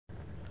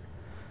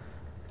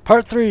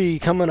Part 3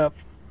 coming up.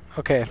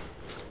 Okay,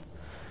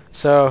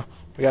 so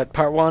we got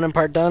part 1 and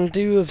part done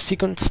due of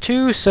sequence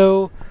 2.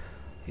 So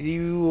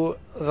the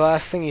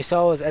last thing you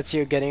saw was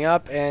Ezio getting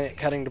up and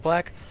cutting to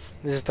black.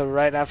 This is the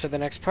right after the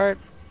next part.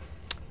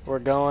 We're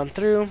going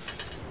through.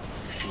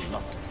 Do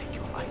not take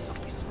your eyes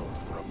off this road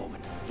for a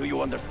moment. Do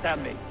you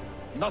understand me?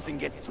 Nothing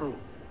gets through.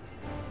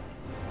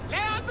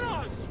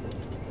 Leandros!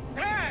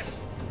 There!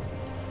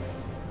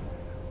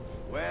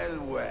 Well,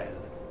 well.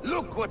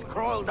 Look what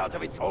crawled out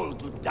of its hole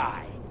to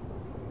die.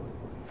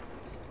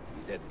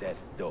 He's at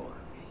death's door.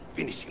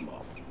 Finish him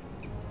off.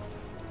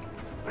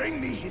 Bring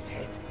me his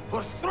head,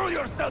 or throw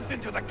yourselves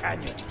into the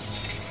canyon.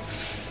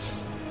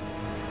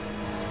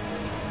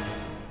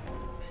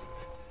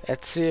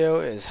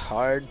 Ezio is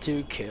hard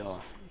to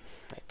kill.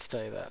 I hate to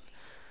tell you that.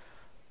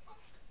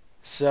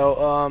 So,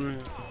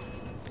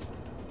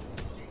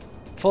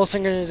 full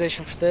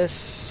synchronization for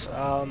this.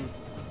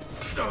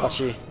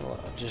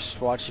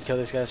 Just watch you kill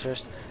these guys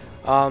first.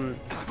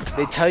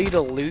 They tell you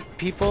to loot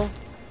people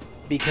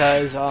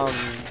because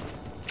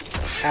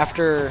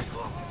after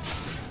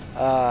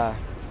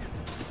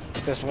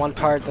this one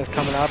part that's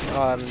coming up,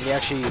 you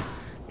actually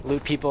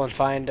loot people and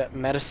find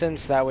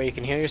medicines. That way you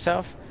can heal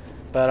yourself,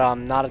 but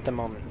not at the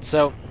moment.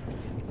 So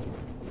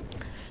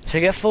to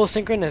get full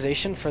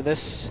synchronization for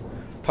this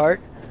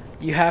part,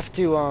 you have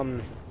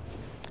to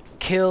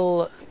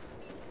kill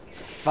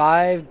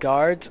 5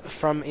 guards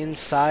from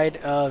inside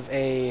of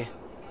a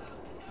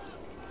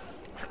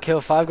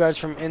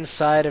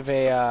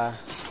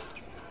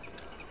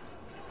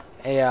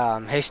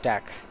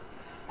haystack.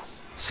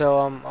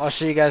 So I'll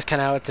show you guys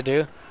kind of what to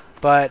do,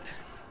 but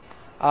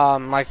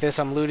like this,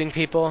 I'm looting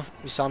people.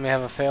 You saw me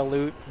have a fail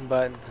loot,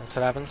 but that's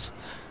what happens.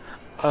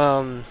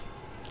 The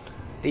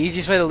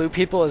easiest way to loot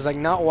people is like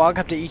not walk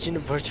up to each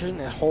individual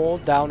and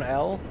hold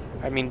down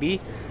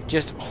B.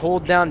 Just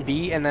hold down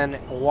B and then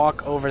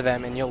walk over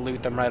them, and you'll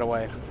loot them right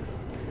away.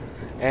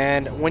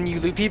 And when you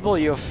loot people,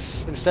 you'll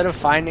instead of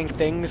finding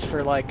things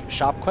for like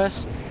shop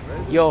quests,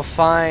 you'll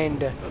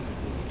find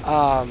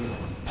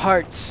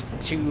parts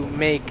to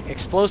make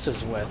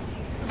explosives with.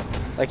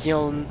 Like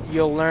you'll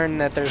learn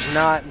that there's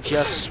not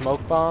just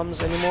smoke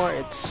bombs anymore.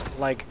 It's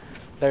like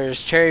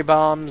there's cherry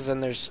bombs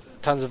and there's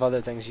tons of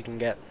other things you can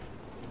get.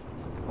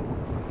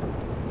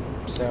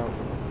 So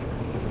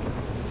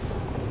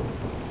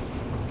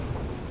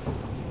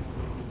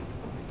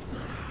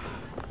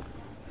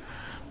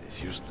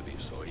This used to be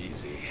so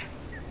easy.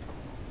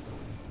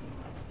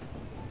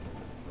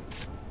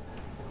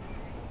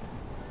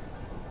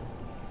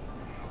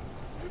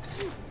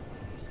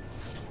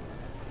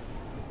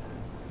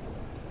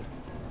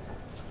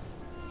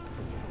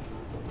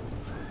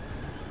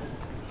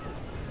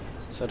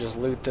 So just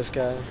loot this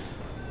guy.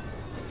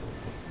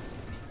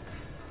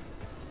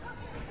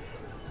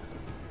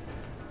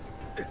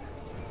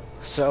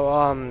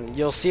 So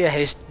you'll see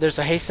there's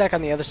a haystack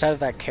on the other side of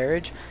that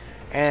carriage,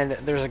 and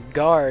there's a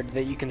guard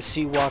that you can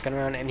see walking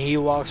around, and he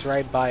walks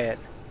right by it.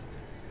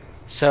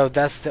 So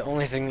that's the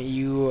only thing that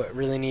you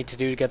really need to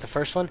do to get the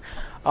first one.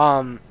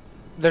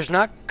 There's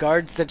not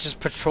guards that just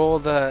patrol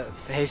the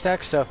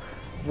haystack, so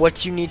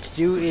what you need to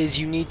do is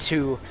you need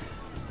to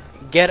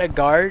get a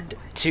guard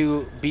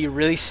to be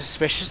really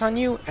suspicious on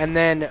you, and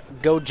then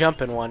go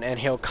jump in one, and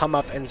he'll come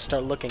up and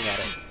start looking at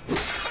it.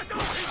 So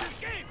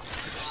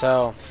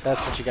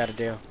that's what you got to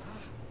do.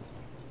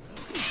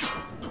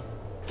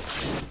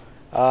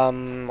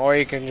 Or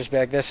you can just be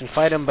like this and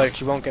fight them,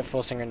 but you won't get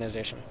full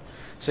synchronization.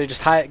 So you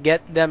just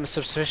get them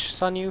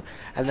suspicious on you,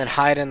 and then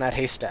hide in that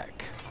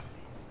haystack.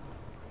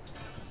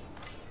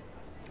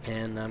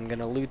 And I'm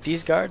gonna loot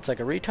these guards like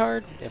a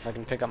retard if I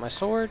can pick up my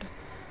sword,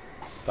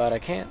 but I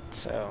can't,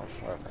 so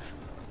whatever.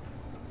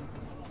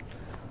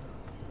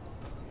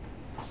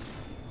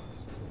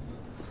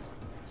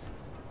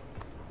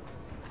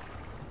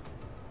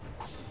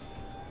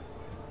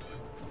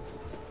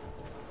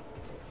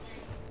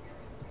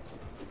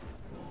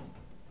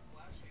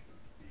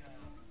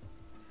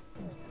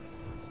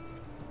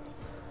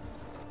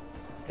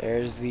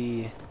 There's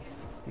the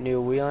new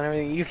wheel and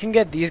everything. You can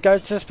get these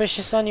guards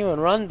suspicious on you and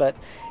run, but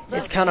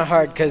it's kind of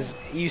hard because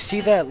you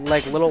see that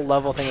like little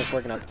level thing that's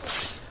working up.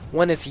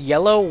 When it's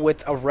yellow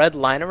with a red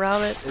line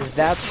around it,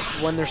 that's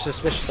when they're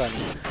suspicious on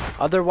you.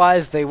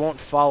 Otherwise, they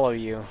won't follow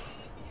you.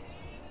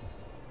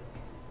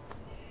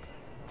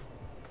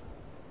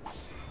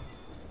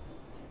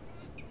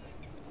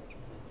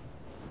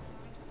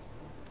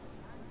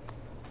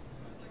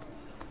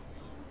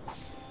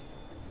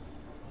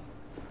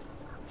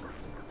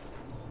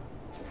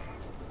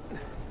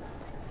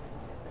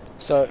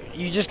 So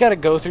you just gotta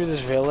go through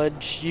this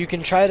village. You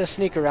can try to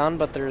sneak around,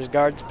 but there's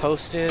guards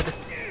posted,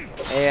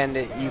 and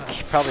you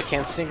probably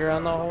can't sneak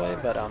around the whole way.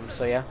 But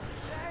so yeah.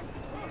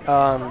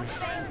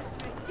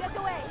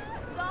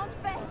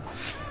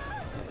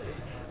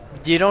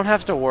 You don't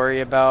have to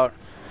worry about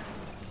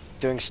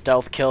doing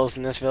stealth kills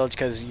in this village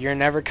because you're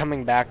never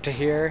coming back to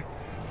here.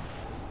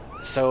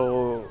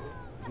 So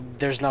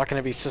there's not going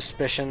to be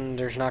suspicion.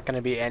 There's not going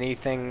to be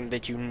anything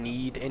that you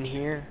need in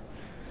here.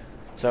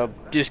 So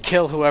just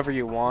kill whoever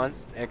you want,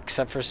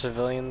 except for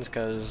civilians,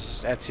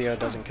 because ACR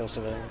doesn't kill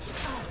civilians.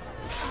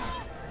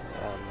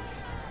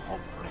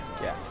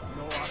 Yeah.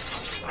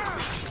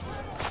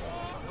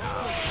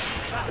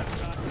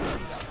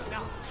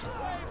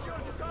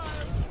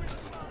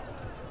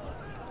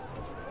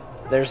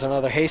 There's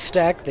another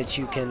haystack that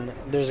you can.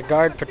 There's a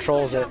guard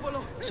patrols it,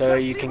 so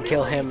you can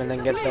kill him and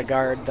then get the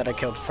guard that I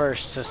killed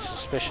first to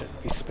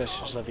be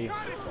suspicious of you.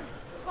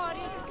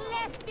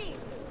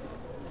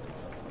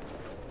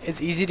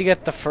 It's easy to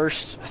get the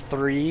first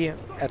 3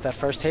 at that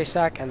first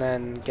haystack and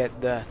then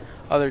get the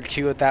other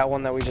 2 at that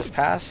one that we just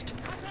passed.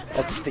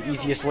 That's the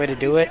easiest way to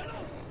do it.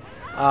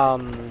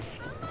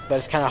 But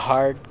it's kind of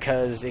hard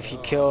because if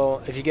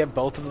you get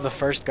both of the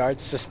first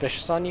guards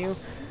suspicious on you,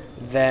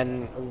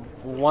 then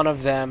one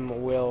of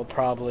them will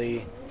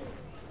probably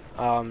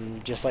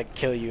just like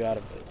kill you out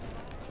of it.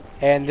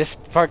 And this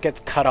part gets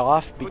cut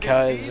off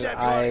because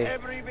I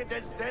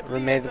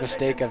made the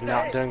mistake of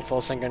not doing full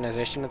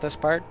synchronization at this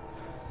part.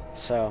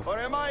 So, Or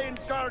am I in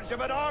charge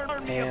of an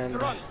army of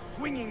drunks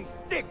swinging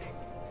sticks?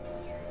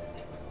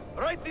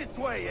 Right this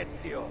way,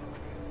 Ezio.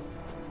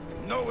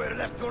 Nowhere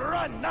left to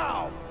run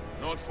now.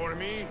 Not for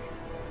me,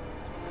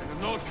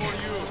 and not for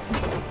you.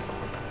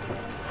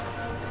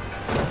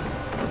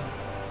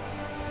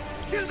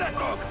 Kill that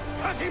dog!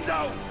 Cut him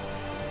down!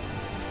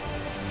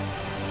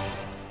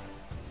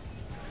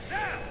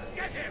 There!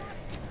 Get him!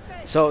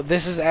 So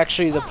this is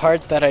actually the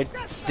part that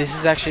this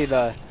is actually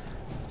the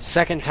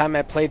second time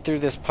I played through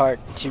this part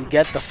to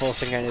get the full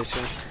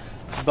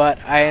synchronization, but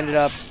I ended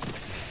up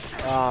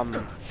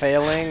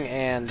failing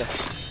and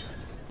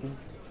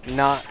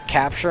not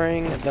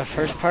capturing the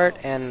first part,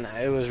 and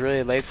it was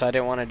really late, so I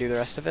didn't want to do the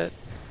rest of it.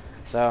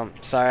 So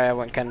sorry, I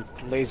went kind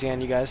of lazy on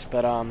you guys,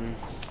 but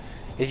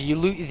if you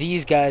loot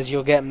these guys,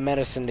 you'll get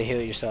medicine to heal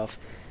yourself,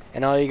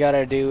 and all you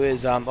gotta do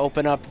is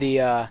open up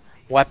the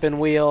weapon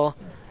wheel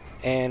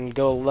and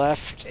go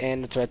left,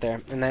 and it's right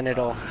there, and then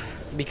it'll,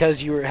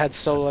 because you had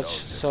so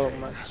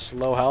much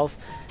low health,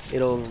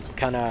 it'll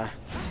kind of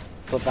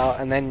flip out,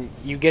 and then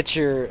you get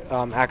your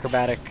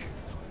acrobatic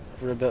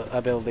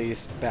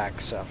abilities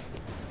back, so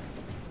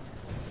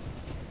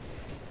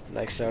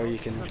like so you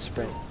can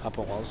sprint up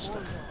on walls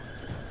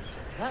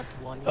and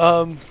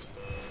stuff.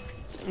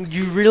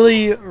 You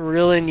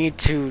really need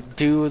to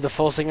do the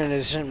full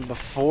synchronization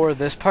before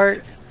this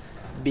part,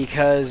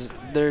 because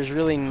there's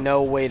really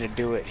no way to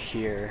do it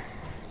here.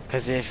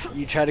 Because if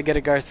you try to get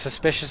a guard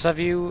suspicious of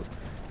you,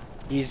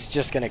 he's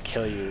just gonna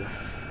kill you.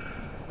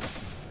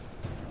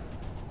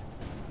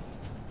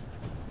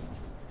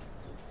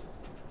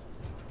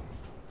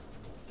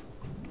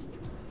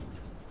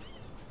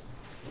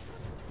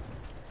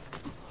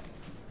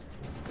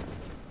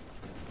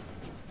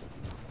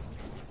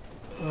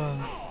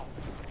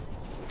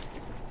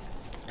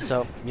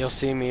 So you'll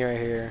see me right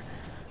here.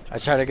 I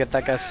try to get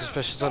that guy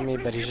suspicious of me,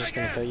 but he's just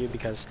gonna kill you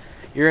because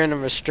you're in a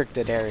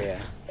restricted area.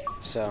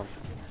 So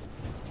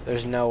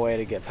there's no way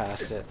to get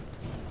past it.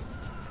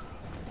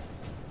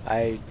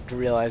 I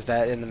realized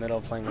that in the middle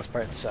of playing this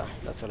part, so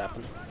that's what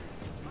happened.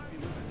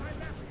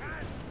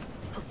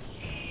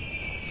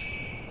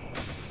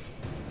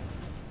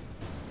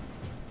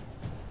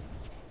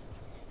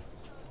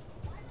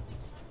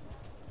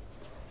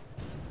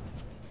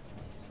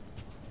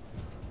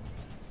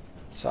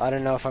 So I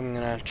don't know if I'm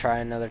gonna try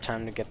another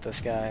time to get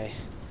this guy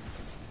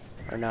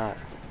or not.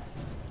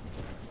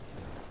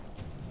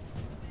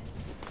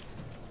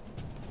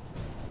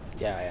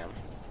 Yeah, I am.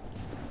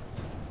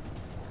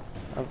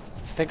 I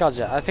think I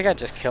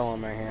just kill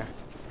him right here.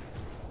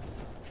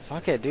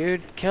 Fuck it,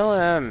 dude. Kill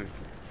him.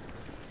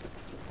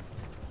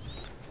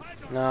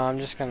 No, I'm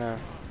just gonna.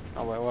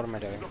 Oh wait, what am I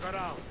doing? Look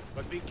around,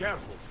 but be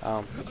careful.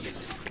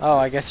 Oh,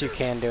 I guess you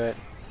can do it,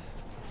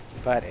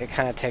 but it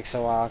kind of takes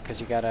a while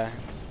because you gotta.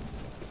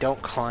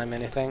 Don't climb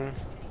anything.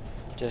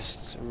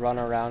 Just run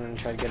around and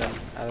try to get him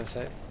out of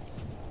sight.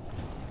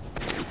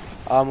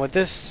 With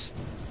this,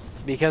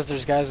 because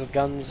there's guys with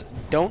guns,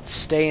 don't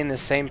stay in the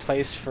same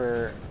place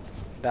for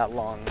that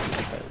long,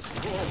 because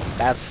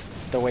that's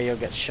the way you'll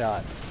get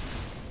shot.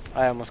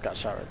 I almost got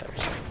shot right there.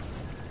 So.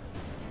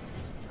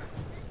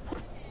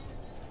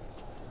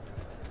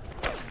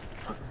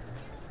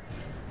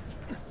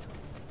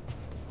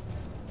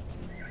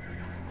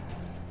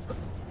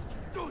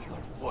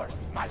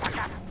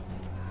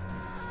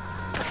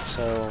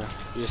 So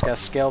you just gotta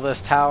scale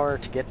this tower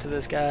to get to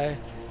this guy,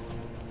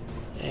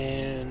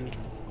 and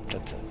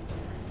that's it.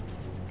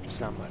 It's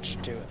not much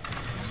to it.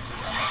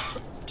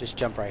 Just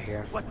jump right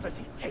here. What does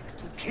it take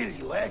to kill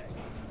you, eh?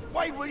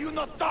 Why will you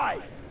not die?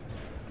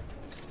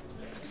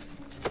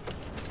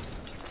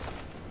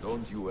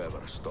 Don't you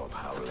ever stop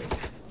howling.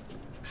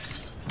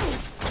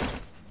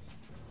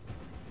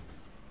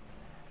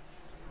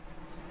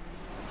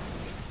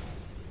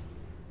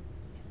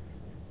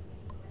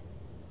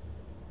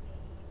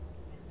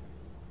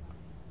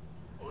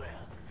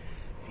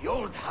 The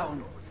old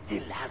hound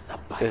still has a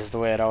bite. This is the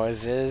way it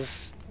always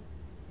is.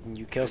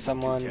 You kill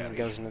someone, it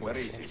goes into the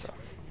scene, so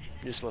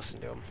just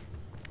listen to him.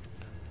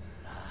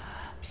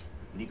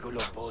 Niccolo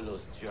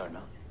Polo's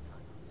journal.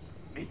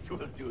 This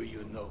will do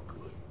you no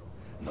good.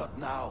 Not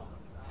now.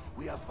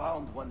 We have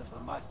found one of the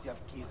Masyaf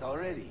keys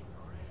already,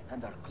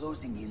 and are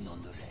closing in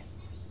on the rest.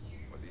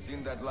 What is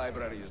in that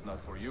library is not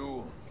for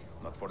you,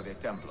 not for the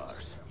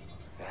Templars.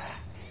 Ah,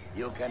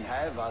 you can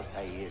have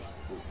Altair's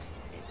books,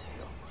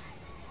 Ezio.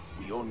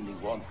 We only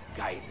want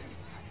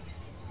guidance.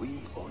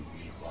 We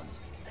only want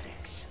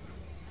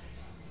directions.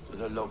 To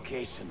the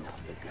location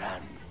of the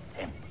Grand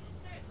Temple.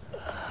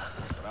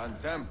 Grand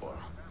Temple.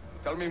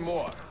 Tell me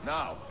more,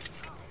 now.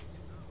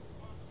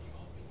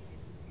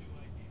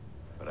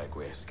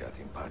 Requiescat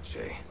in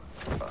pace,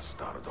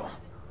 bastardo.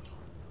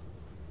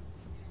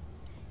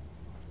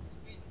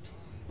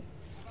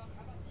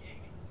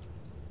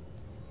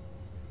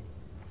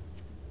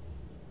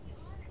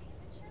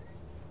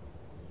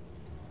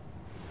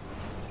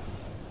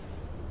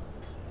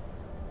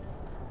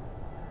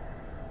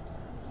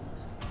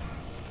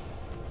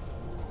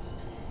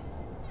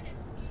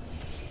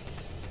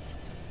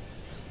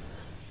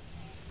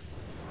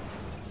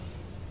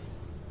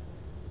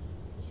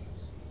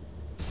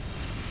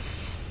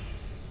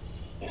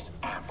 This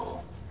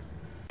apple,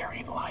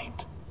 very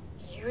light.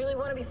 You really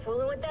want to be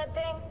fooling with that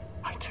thing?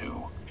 I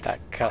do. That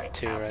cut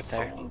too right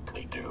there.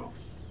 Absolutely do.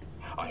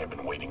 I have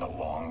been waiting a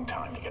long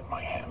time to get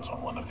my hands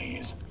on one of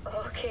these.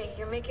 Okay,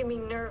 you're making me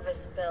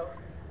nervous, Bill.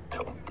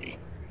 Don't be.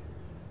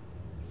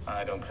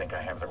 I don't think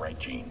I have the right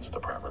genes to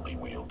properly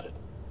wield it.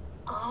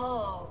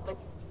 Oh, but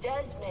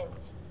Desmond,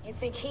 you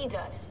think he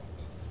does?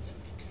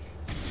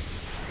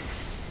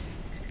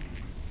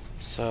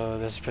 So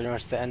this is pretty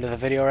much the end of the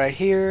video right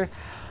here.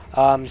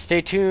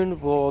 Stay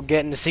tuned. We'll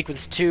get into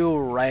sequence 2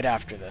 right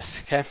after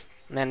this. Okay,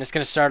 and then it's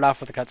gonna start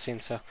off with a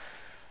cutscene. So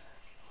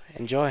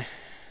enjoy,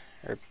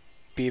 or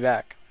be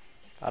back.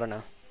 I don't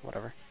know.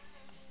 Whatever.